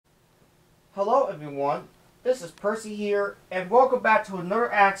Hello everyone, this is Percy here, and welcome back to another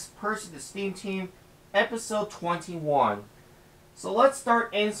Ask Percy the Steam Team, episode 21. So let's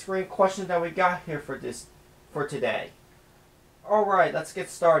start answering questions that we got here for today. Alright, let's get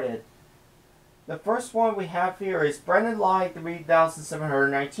started. The first one we have here is Brendan Lai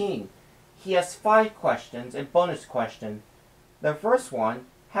 3719. He has 5 questions and bonus question. The first one,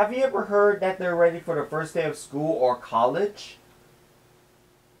 have you ever heard that they're ready for the first day of school or college?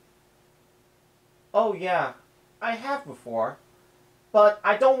 Oh yeah, I have before, but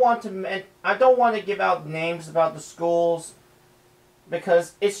I don't want to give out names about the schools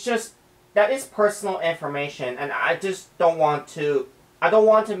because that is personal information, and I just don't want to. I don't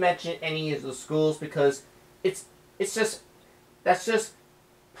want to mention any of the schools because that's just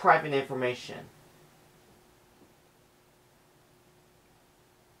private information.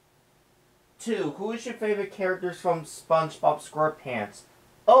 2. Who is your favorite characters from SpongeBob SquarePants?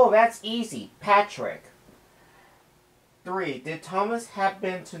 Oh, that's easy. Patrick. 3. Did Thomas have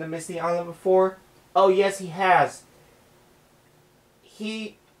been to the Misty Island before? Oh, yes, he has.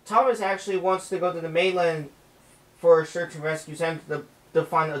 Thomas actually wants to go to the mainland for a search and rescue center to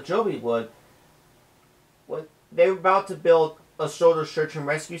find a Joby Wood. They were about to build a shoulder search and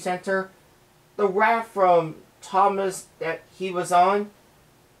rescue center. The raft from Thomas that he was on,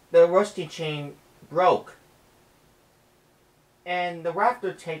 the rusty chain broke. And the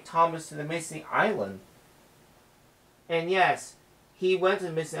rafter take Thomas to the Missing Island. And yes, he went to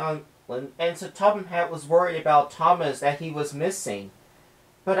the Missing Island, and so Topham Hatt was worried about Thomas, that he was missing.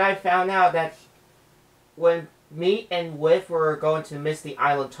 But I found out that when me and Whiff were going to the Misty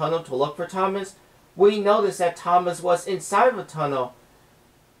Island tunnel to look for Thomas, we noticed that Thomas was inside of a tunnel.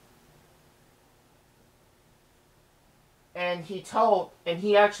 And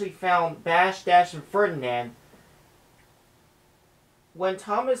he actually found Bash, Dash, and Ferdinand. When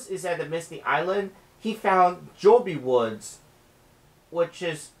Thomas is at the Misty Island, he found Joby Woods,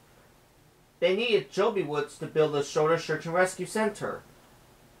 they needed Joby Woods to build a shoulder search and rescue center.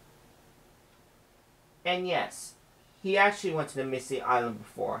 And yes, he actually went to the Misty Island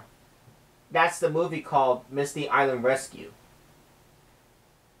before. That's the movie called Misty Island Rescue.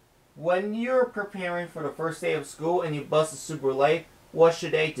 When you're preparing for the first day of school and your bus is super late, what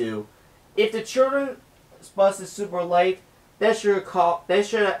should they do? If the children's bus is super late, they should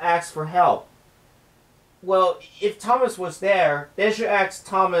have asked for help. Well, if Thomas was there, they should ask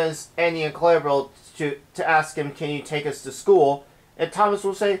Thomas, Andy, and Clarabelle to ask him, can you take us to school? And Thomas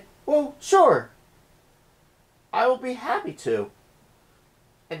will say, well, sure. I will be happy to.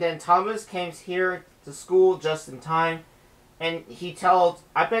 And then Thomas came here to school just in time, and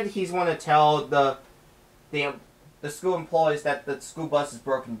I bet he's going to tell the school employees that the school bus is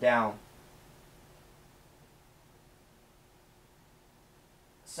broken down.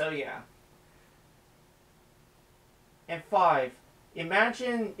 So yeah. And 5.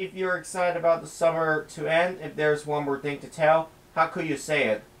 Imagine if you're excited about the summer to end, if there's one more thing to tell, how could you say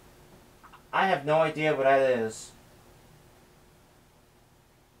it? I have no idea what that is.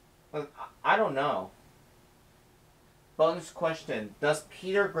 I don't know. Bonus question. Does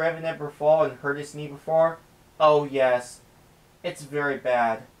Peter Griffin ever fall and hurt his knee before? Oh yes. It's very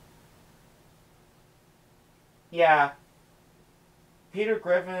bad. Yeah. Peter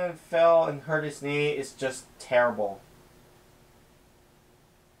Griffin fell and hurt his knee is just terrible.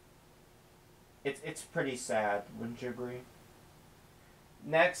 It's pretty sad, wouldn't you agree?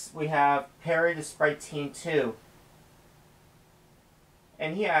 Next, we have Perry the Sprite Team 2.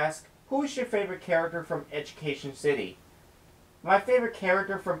 And he asks, who is your favorite character from Education City? My favorite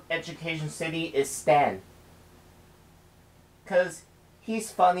character from Education City is Stan. Because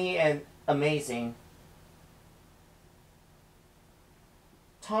he's funny and amazing.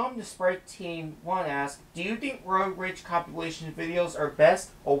 Tom the Sprite Team 1 asks, do you think Road Rage compilation videos are best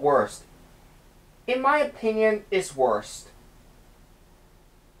or worst? In my opinion, it's worst.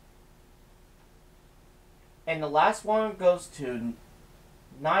 And the last one goes to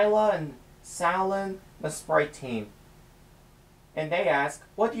Nyla and Salin, the Sprite Team. And they ask,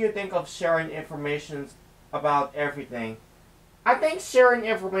 what do you think of sharing information about everything? I think sharing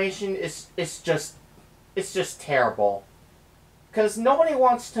information is just terrible. Because nobody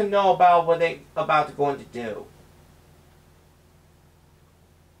wants to know about what they're going to do.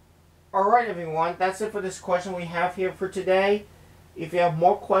 Alright everyone, that's it for this question we have here for today. If you have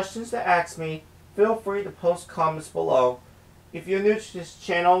more questions to ask me, feel free to post comments below. If you're new to this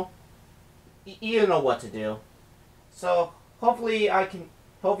channel, you know what to do. So hopefully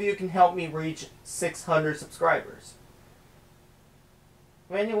you can help me reach 600 subscribers.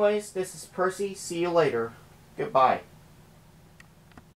 But anyways, this is Percy. See you later. Goodbye.